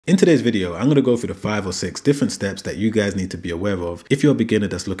In today's video, I'm going to go through the 5 or 6 different steps that you guys need to be aware of if you're a beginner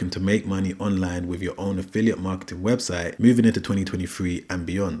that's looking to make money online with your own affiliate marketing website moving into 2023 and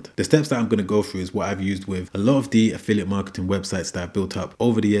beyond. The steps that I'm going to go through is what I've used with a lot of the affiliate marketing websites that I've built up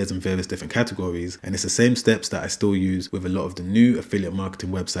over the years in various different categories, and it's the same steps that I still use with a lot of the new affiliate marketing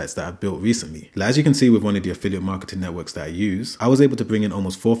websites that I've built recently. Like, as you can see with one of the affiliate marketing networks that I use, I was able to bring in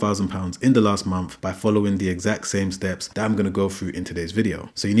almost £4,000 in the last month by following the exact same steps that I'm going to go through in today's video.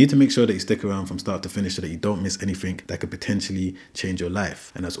 So you need to make sure that you stick around from start to finish so that you don't miss anything that could potentially change your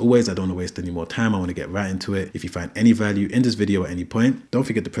life. And as always, I don't want to waste any more time. I want to get right into it. If you find any value in this video at any point, don't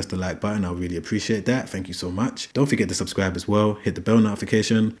forget to press the like button. I'll really appreciate that. Thank you so much. Don't forget to subscribe as well. Hit the bell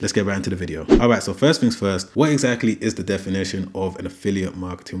notification. Let's get right into the video. All right, so first things first, what exactly is the definition of an affiliate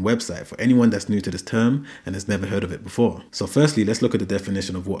marketing website for anyone that's new to this term and has never heard of it before? So firstly, let's look at the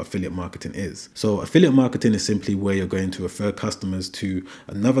definition of what affiliate marketing is. So affiliate marketing is simply where you're going to refer customers to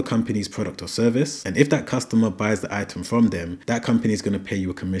another company's product or service, and if that customer buys the item from them, that company is going to pay you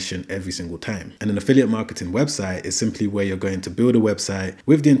a commission every single time. And an affiliate marketing website is simply where you're going to build a website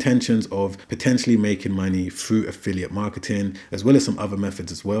with the intentions of potentially making money through affiliate marketing, as well as some other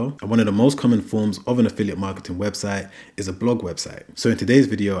methods as well. And one of the most common forms of an affiliate marketing website is a blog website. So in today's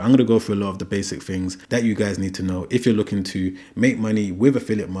video, I'm going to go through a lot of the basic things that you guys need to know if you're looking to make money with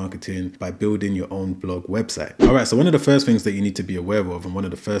affiliate marketing by building your own blog website. All right, so one of the first things that you need to be aware of, and one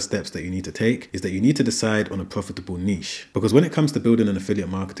of the first steps that you need to take, is that you need to decide on a profitable niche. Because when it comes to building an affiliate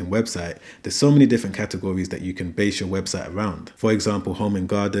marketing website, there's so many different categories that you can base your website around. For example, home and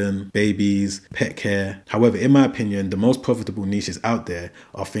garden, babies, pet care. However, in my opinion, the most profitable niches out there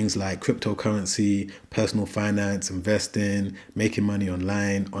are things like cryptocurrency, personal finance, investing, making money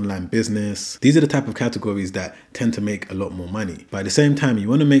online, online business. These are the type of categories that tend to make a lot more money. But at the same time, you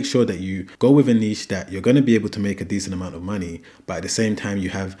want to make sure that you go with a niche that you're going to be able to make a decent amount of money, but at the same time, you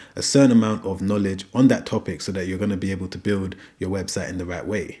have a certain amount of knowledge on that topic so that you're going to be able to build your website in the right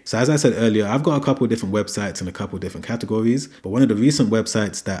way. So as I said earlier, I've got a couple of different websites in a couple of different categories, but one of the recent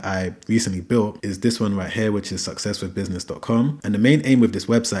websites that I recently built is this one right here, which is successwithbusiness.com. And the main aim with this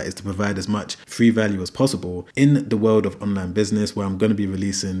website is to provide as much free value as possible in the world of online business, where I'm going to be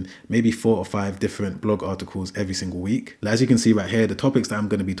releasing maybe 4 or 5 different blog articles every single week. As you can see right here, the topics that I'm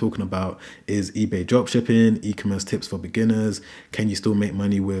going to be talking about is eBay dropshipping, e-commerce tips for beginners, can you still make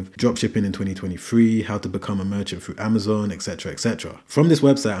money with dropshipping in 2023, how to become a merchant through Amazon, etc., etc. From this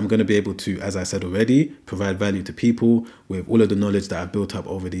website, I'm going to be able to, as I said already, provide value to people with all of the knowledge that I've built up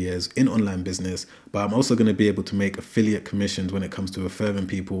over the years in online business, but I'm also going to be able to make affiliate commissions when it comes to referring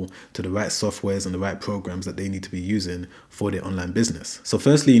people to the right softwares and the right programs that they need to be using for their online business. So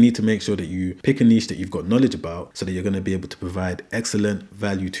firstly, you need to make sure that you pick a niche that you've got knowledge about so that you're going to be able to provide excellent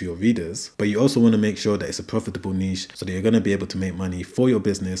value to your readers, but you also want to make sure that it's a profitable niche so that you're going to be able to make money for your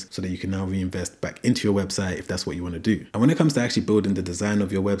business so that you can now reinvest back into your website if that's what you want to do. And when it comes to actually building the design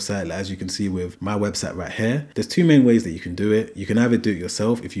of your website, like as you can see with my website right here, there's 2 main ways that you can do it. You can either do it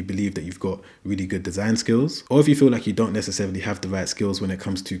yourself if you believe that you've got really good design skills, or if you feel like you don't necessarily have the right skills when it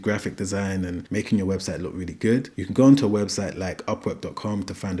comes to graphic design and making your website look really good. You can go onto a website like upwork.com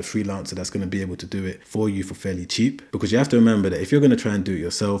to find a freelancer that's going to be able to do it for you for fairly cheap, because you have to remember that if you're going to try and do it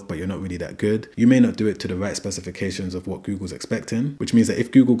yourself but you're not really that good, you may not do it to the right specifications of what Google's expecting, which means that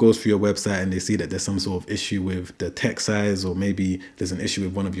if Google goes through your website and they see that there's some sort of issue with the text size, or maybe there's an issue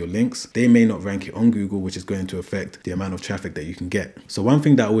with one of your links, they may not rank it on Google, which is going to affect the amount of traffic that you can get. So one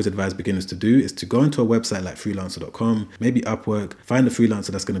thing that I always advise beginners to do is to go into a website like freelancer.com, maybe Upwork, find a freelancer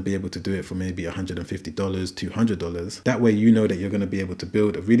that's going to be able to do it for maybe $150, $200. That way you know that you're going to be able to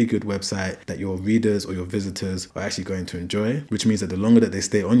build a really good website that your readers or your visitors are actually going to enjoy, which means that the longer that they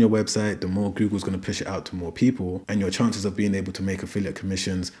stay on your website, the more Google's going to push it out to more people, and your chances of being able to make affiliate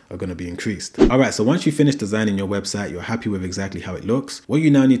commissions are going to be increased. All right, so once you finish designing your website, you're happy with exactly how it looks. What you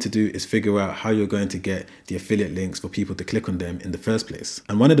now need to do is figure out how you're going to get the affiliate links for people to click on them in the first place.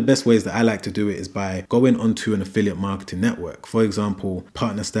 And one of the best ways that I like to do it is by going onto an affiliate marketing network, for example,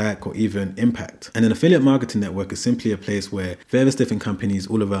 PartnerStack or even Impact. And an affiliate marketing network is simply a place where various different companies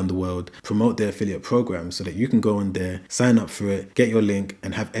all around the world promote their affiliate programs so that you can go on there, sign up for it, get your link,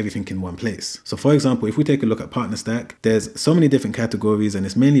 and have everything in one place. So for example, if we take a look at PartnerStack, there's so many different categories and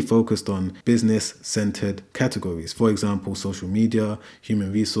it's mainly focused on business-centered categories. For example, social media,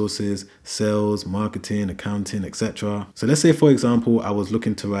 human resources, sales, marketing, accounting, etc. So let's say, for example, I was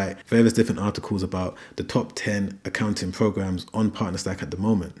looking to write various different articles about the top 10 accounting programs on PartnerStack at the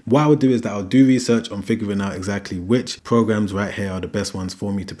moment. What I would do is that I'll do research on figuring out exactly which programs right here are the best ones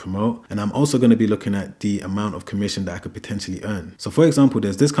for me to promote. And I'm also going to be looking at the amount of commission that I could potentially earn. So for example,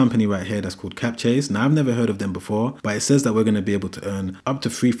 there's this company right here that's called Capchase. Now I've never heard of them before, but it says that we're going to be able to to earn up to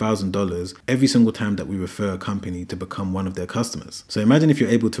 $3,000 every single time that we refer a company to become one of their customers. So imagine if you're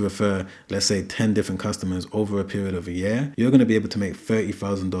able to refer, let's say 10 different customers over a period of a year, you're going to be able to make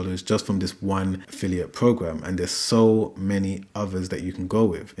 $30,000 just from this one affiliate program. And there's so many others that you can go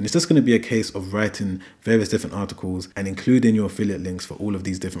with. And it's just going to be a case of writing various different articles and including your affiliate links for all of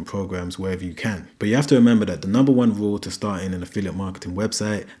these different programs wherever you can. But you have to remember that the number one rule to starting an affiliate marketing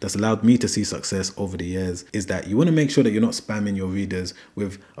website that's allowed me to see success over the years is that you want to make sure that you're not spamming your readers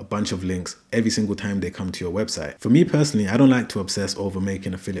with a bunch of links every single time they come to your website. For me personally, I don't like to obsess over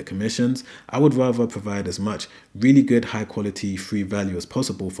making affiliate commissions. I would rather provide as much really good, high quality, free value as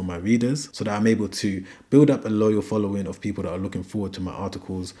possible for my readers so that I'm able to build up a loyal following of people that are looking forward to my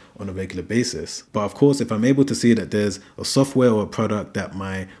articles on a regular basis. But of course, if I'm able to see that there's a software or a product that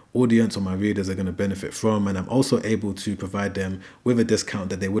my audience or my readers are going to benefit from, and I'm also able to provide them with a discount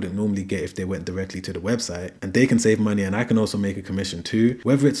that they wouldn't normally get if they went directly to the website, and they can save money and I can also make a commission too,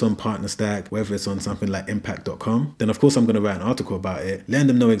 whether it's on PartnerStack, whether it's on something like impact.com, then of course I'm going to write an article about it, letting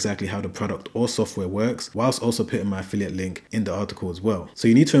them know exactly how the product or software works, whilst also putting my affiliate link in the article as well. So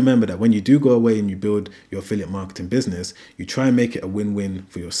you need to remember that when you do go away and you build your affiliate marketing business, you try and make it a win-win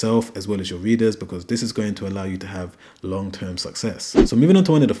for yourself as well as your readers, because this is going to allow you to have long-term success. So moving on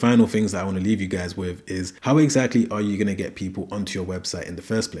to one of the final things that I want to leave you guys with is, how exactly are you going to get people onto your website in the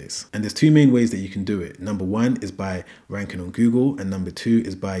first place? And there's two main ways that you can do it. Number one is by ranking on Google, and number two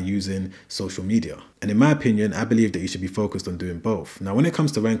is by using social media. And in my opinion, I believe that you should be focused on doing both. Now, when it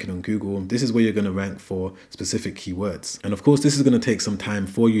comes to ranking on Google, this is where you're going to rank for specific keywords. And of course, this is going to take some time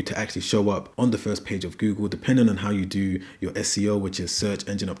for you to actually show up on the first page of Google, depending on how you do your SEO, which is search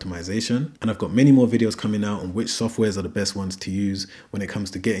engine optimization. And I've got many more videos coming out on which softwares are the best ones to use when it comes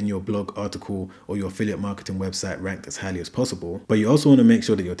to getting your blog, article, or your affiliate marketing website ranked as highly as possible. But you also want to make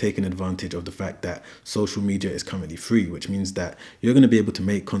sure that you're taking advantage of the fact that social media is currently free, which means that you're going to be able to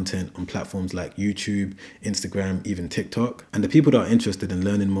make content on platforms like YouTube, Instagram, even TikTok. And the people that are interested in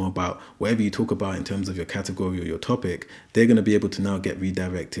learning more about whatever you talk about in terms of your category or your topic, they're going to be able to now get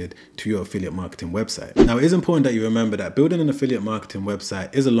redirected to your affiliate marketing website. Now, it is important that you remember that building an affiliate marketing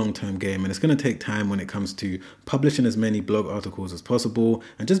website is a long-term game, and it's going to take time when it comes to publishing as many blog articles as possible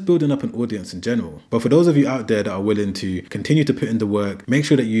and just building up an audience in general. But for those of you out there that are willing to continue to put in the work, make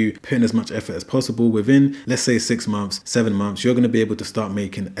sure that you put in as much effort as possible. Within, let's say 6 months, 7 months, you're going to be able to start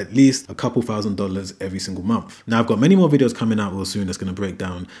making at least a couple $1,000s every single month. Now, I've got many more videos coming out real soon that's going to break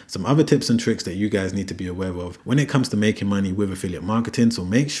down some other tips and tricks that you guys need to be aware of when it comes to making money with affiliate marketing. So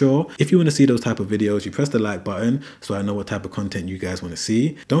make sure, if you want to see those type of videos, you press the like button so I know what type of content you guys want to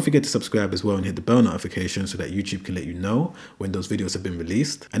see. Don't forget to subscribe as well and hit the bell notification so that YouTube can let you know when those videos have been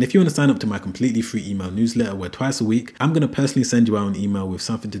released. And if you want to sign up to my completely free email newsletter, where twice a week I'm going to personally send you out an email with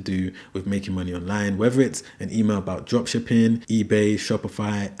something to do with making money online, whether it's an email about dropshipping, eBay,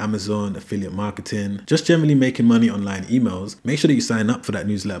 Shopify, Amazon, affiliate marketing, just generally making money online emails, make sure that you sign up for that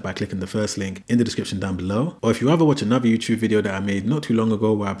newsletter by clicking the first link in the description down below. Or if you rather watch another YouTube video that I made not too long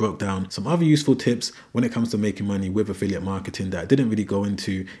ago where I broke down some other useful tips when it comes to making money with affiliate marketing that I didn't really go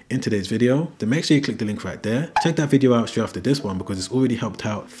into in today's video, then make sure you click the link right there. Check that video out straight after this one because it's already helped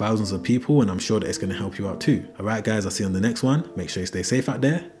out thousands of people, and I'm sure that it's going to help you out too. Alright guys, I'll see you on the next one. Make sure you stay safe out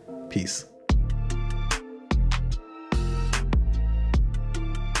there. Peace.